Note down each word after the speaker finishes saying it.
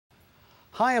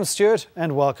Hi, I'm Stuart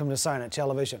and welcome to SIRENNET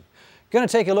Television. Going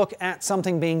to take a look at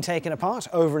something being taken apart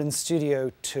over in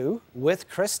Studio 2 with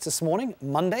Chris this morning,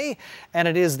 Monday, and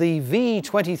it is the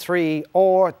V23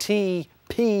 or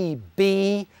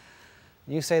TPB.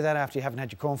 You say that after you haven't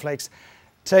had your cornflakes.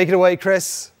 Take it away,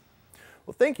 Chris.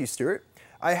 Well, thank you, Stuart.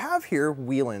 I have here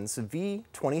Whelen's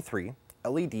V23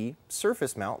 LED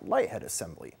surface mount lighthead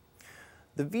assembly.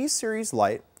 The V-Series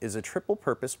light is a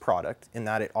triple-purpose product in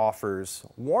that it offers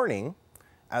warning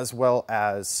as well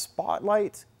as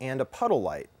spotlight and a puddle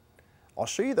light. I'll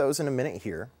show you those in a minute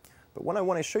here, but what I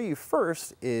want to show you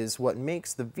first is what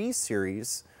makes the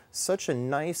V-Series such a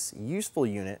nice, useful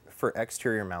unit for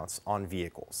exterior mounts on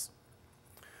vehicles.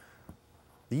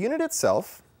 The unit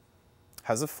itself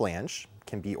has a flange,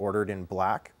 can be ordered in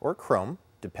black or chrome,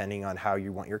 depending on how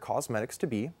you want your cosmetics to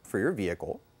be for your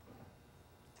vehicle.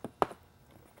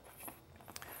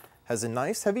 Has a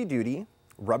nice heavy-duty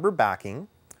rubber backing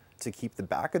to keep the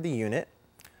back of the unit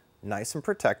nice and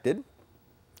protected.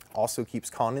 Also keeps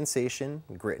condensation,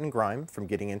 grit and grime from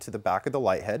getting into the back of the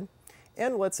lighthead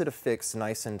and lets it affix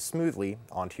nice and smoothly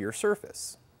onto your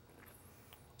surface.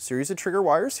 Series of trigger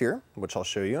wires here, which I'll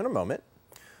show you in a moment.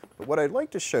 But what I'd like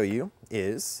to show you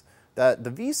is that the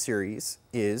V-Series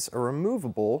is a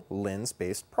removable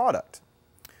lens-based product.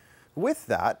 With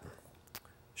that,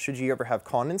 should you ever have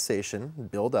condensation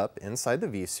build up inside the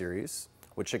V-Series,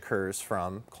 which occurs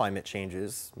from climate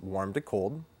changes, warm to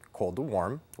cold, cold to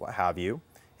warm, what have you,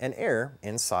 and air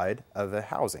inside of a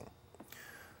housing.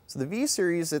 So the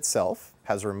V-Series itself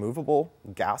has a removable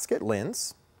gasket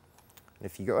lens. And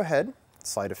if you go ahead,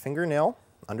 slide a fingernail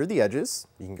under the edges,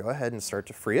 you can go ahead and start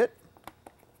to free it.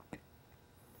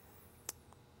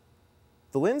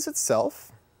 The lens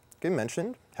itself, like I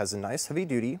mentioned, has a nice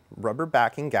heavy-duty rubber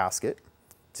backing gasket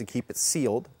to keep it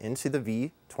sealed into the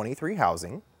V23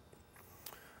 housing.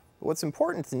 But what's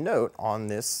important to note on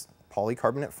this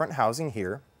polycarbonate front housing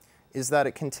here is that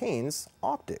it contains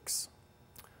optics.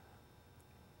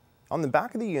 On the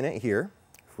back of the unit here,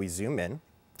 if we zoom in,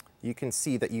 you can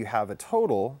see that you have a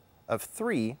total of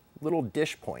 3 little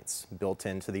dish points built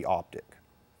into the optic.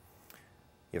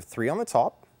 You have 3 on the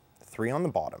top, 3 on the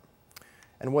bottom.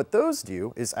 And what those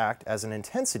do is act as an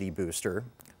intensity booster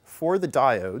for the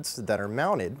diodes that are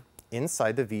mounted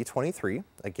inside the V23,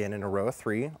 again in a row of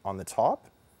 3 on the top,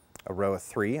 a row of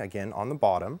 3 again on the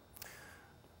bottom.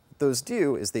 What those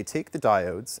do is they take the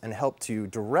diodes and help to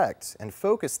direct and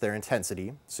focus their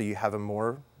intensity so you have a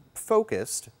more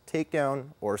focused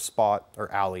takedown or spot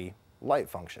or alley light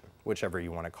function, whichever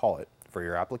you want to call it for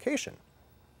your application.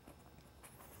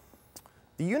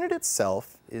 The unit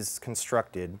itself is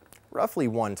constructed roughly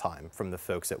one time from the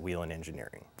folks at Whelen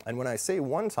Engineering. And when I say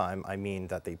one time, I mean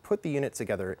that they put the unit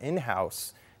together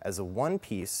in-house as a one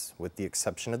piece with the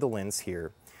exception of the lens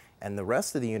here, and the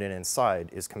rest of the unit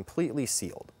inside is completely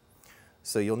sealed.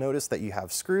 So you'll notice that you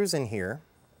have screws in here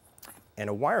and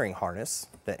a wiring harness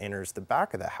that enters the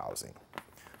back of the housing.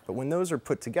 But when those are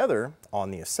put together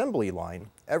on the assembly line,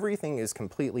 everything is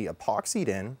completely epoxied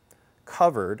in,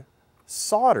 covered,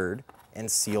 soldered,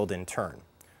 and sealed in turn.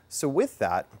 So with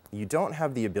that, you don't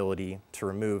have the ability to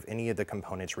remove any of the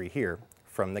componentry here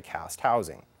from the cast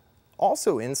housing.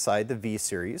 Also inside the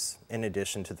V-Series, in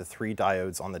addition to the 3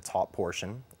 diodes on the top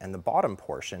portion and the bottom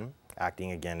portion,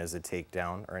 acting again as a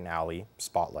takedown or an alley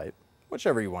spotlight,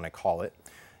 whichever you want to call it,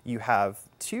 you have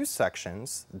 2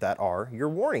 sections that are your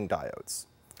warning diodes.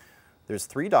 There's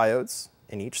 3 diodes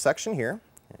in each section here.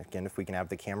 Again, if we can have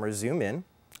the camera zoom in,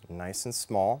 nice and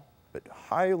small, but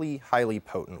highly, highly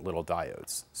potent little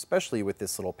diodes, especially with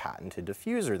this little patented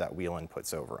diffuser that Whelen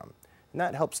puts over them. And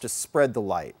that helps to spread the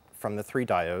light from the 3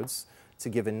 diodes to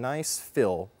give a nice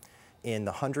fill in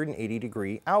the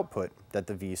 180-degree output that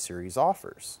the V-Series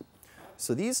offers.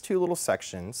 So these 2 little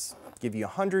sections give you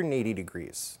 180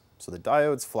 degrees. So the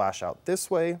diodes flash out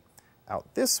this way,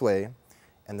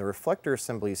 and the reflector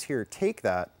assemblies here take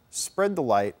that, spread the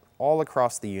light all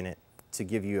across the unit to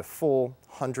give you a full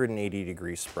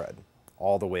 180-degree spread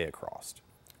all the way across.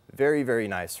 Very, very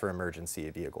nice for emergency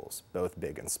vehicles, both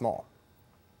big and small.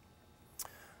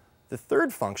 The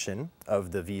third function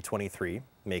of the V23,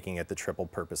 making it the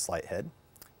triple-purpose lighthead,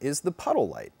 is the puddle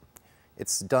light.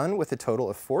 It's done with a total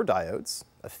of 4 diodes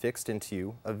affixed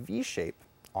into a V shape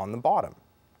on the bottom.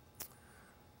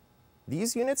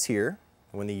 These units here,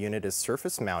 when the unit is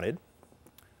surface mounted,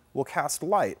 will cast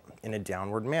light in a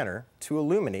downward manner to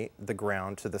illuminate the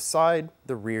ground to the side,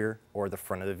 the rear, or the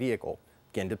front of the vehicle,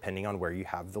 again depending on where you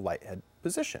have the lighthead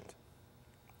positioned.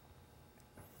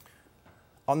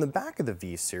 On the back of the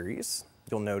V-Series,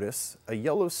 you'll notice a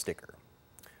yellow sticker.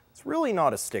 It's really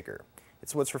not a sticker.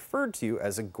 It's what's referred to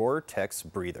as a Gore-Tex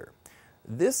breather.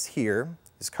 This here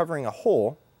is covering a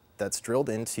hole that's drilled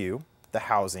into the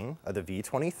housing of the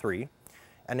V23,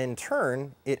 and in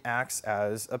turn, it acts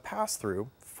as a pass-through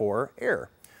for air.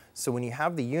 So when you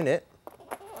have the unit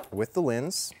with the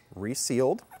lens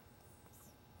resealed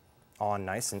on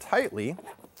nice and tightly,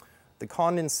 the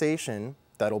condensation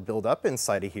that'll build up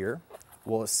inside of here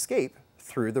will escape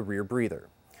through the rear breather.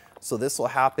 So this will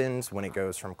happen when it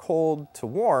goes from cold to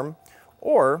warm,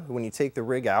 or when you take the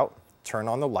rig out, turn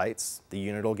on the lights, the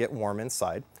unit will get warm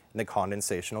inside, and the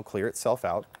condensation will clear itself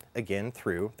out, again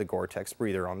through the Gore-Tex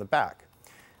breather on the back.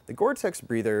 The Gore-Tex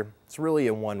breather is really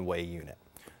a one-way unit,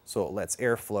 so it lets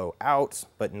air flow out,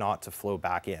 but not to flow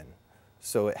back in.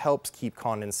 So it helps keep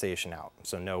condensation out,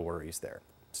 so no worries there.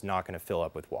 It's not going to fill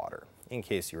up with water, in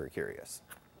case you were curious.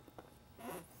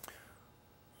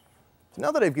 So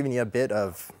now that I've given you a bit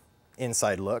of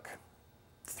inside look,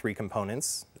 3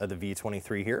 components of the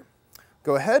V23 here,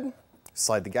 go ahead,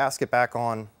 slide the gasket back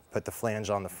on, put the flange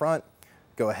on the front,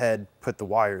 go ahead, put the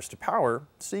wires to power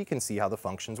so you can see how the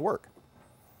functions work.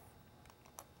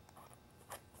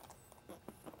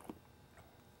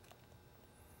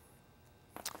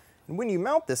 And when you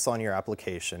mount this on your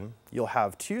application, you'll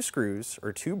have 2 screws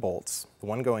or 2 bolts,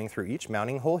 one going through each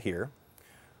mounting hole here,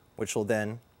 which will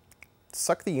then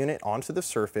suck the unit onto the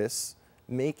surface,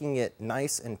 making it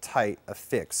nice and tight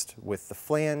affixed with the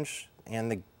flange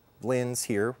and the lens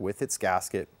here with its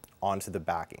gasket onto the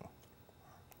backing.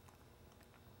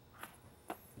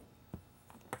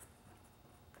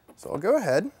 So I'll go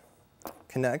ahead,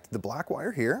 connect the black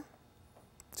wire here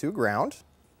to ground.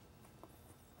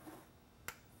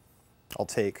 I'll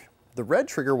take the red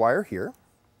trigger wire here,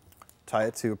 tie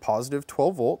it to a positive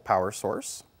 12-volt power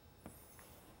source.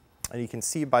 And you can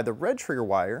see by the red trigger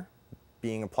wire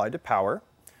being applied to power,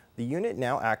 the unit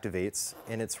now activates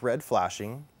in its red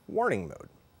flashing warning mode.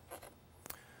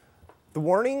 The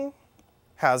warning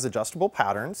has adjustable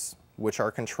patterns, which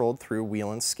are controlled through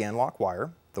Whelen's scan lock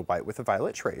wire, the white with a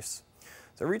violet trace.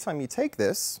 So every time you take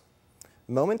this,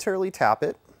 momentarily tap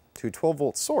it to a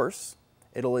 12-volt source,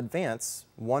 it'll advance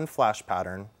 1 flash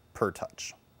pattern per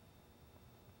touch.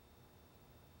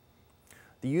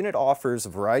 The unit offers a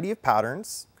variety of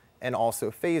patterns and also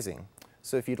phasing.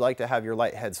 So if you'd like to have your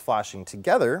light heads flashing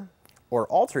together or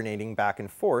alternating back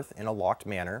and forth in a locked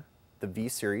manner, the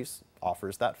V-Series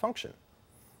offers that function.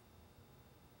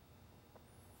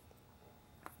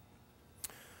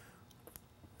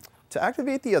 To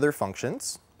activate the other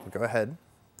functions, go ahead,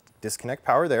 disconnect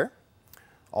power there.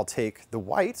 I'll take the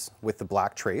white with the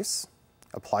black trace,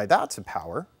 apply that to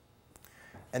power,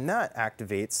 and that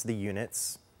activates the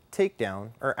unit's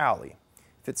takedown or alley.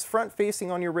 If it's front facing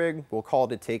on your rig, we'll call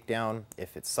it a takedown.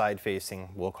 If it's side facing,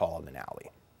 we'll call it an alley.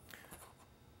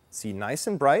 See, nice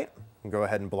and bright. Go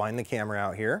ahead and blind the camera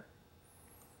out here.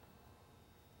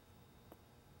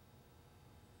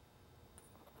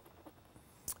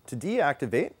 To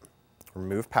deactivate,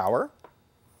 remove power.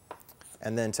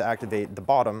 And then to activate the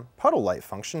bottom puddle light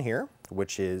function here,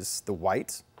 which is the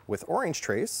white with orange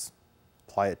trace,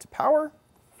 apply it to power,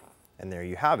 and there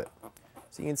you have it.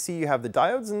 So you can see you have the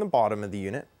diodes in the bottom of the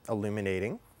unit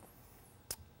illuminating,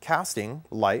 casting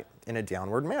light in a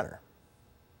downward manner.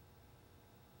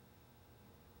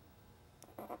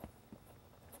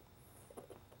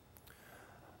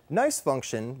 Nice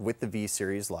function with the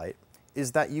V-Series light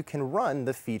is that you can run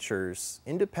the features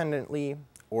independently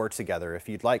or together if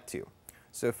you'd like to.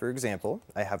 So for example,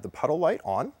 I have the puddle light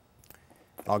on.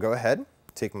 I'll go ahead,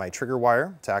 take my trigger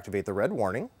wire to activate the red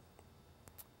warning.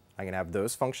 I can have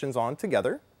those functions on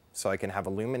together, so I can have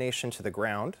illumination to the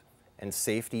ground and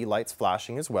safety lights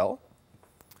flashing as well.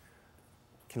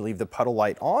 Can leave the puddle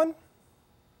light on,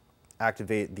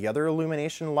 activate the other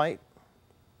illumination light,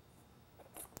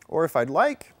 or if I'd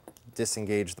like,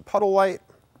 disengage the puddle light,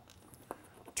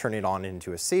 turn it on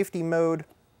into a safety mode,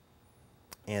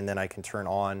 and then I can turn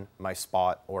on my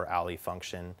spot or alley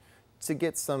function to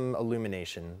get some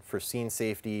illumination for scene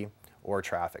safety or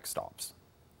traffic stops.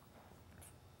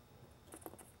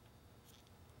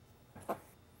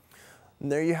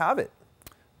 And there you have it.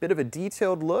 Bit of a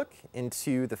detailed look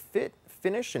into the fit,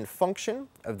 finish, and function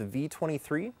of the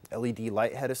V23 LED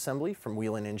lighthead assembly from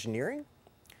Whelen Engineering.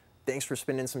 Thanks for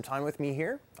spending some time with me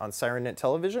here on SIRENNET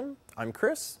Television. I'm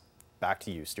Chris. Back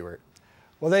to you, Stuart.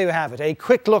 Well, there you have it. A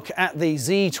quick look at the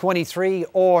Z23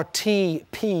 or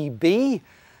TPB.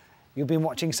 You've been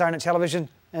watching SIRENNET Television,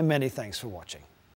 and many thanks for watching.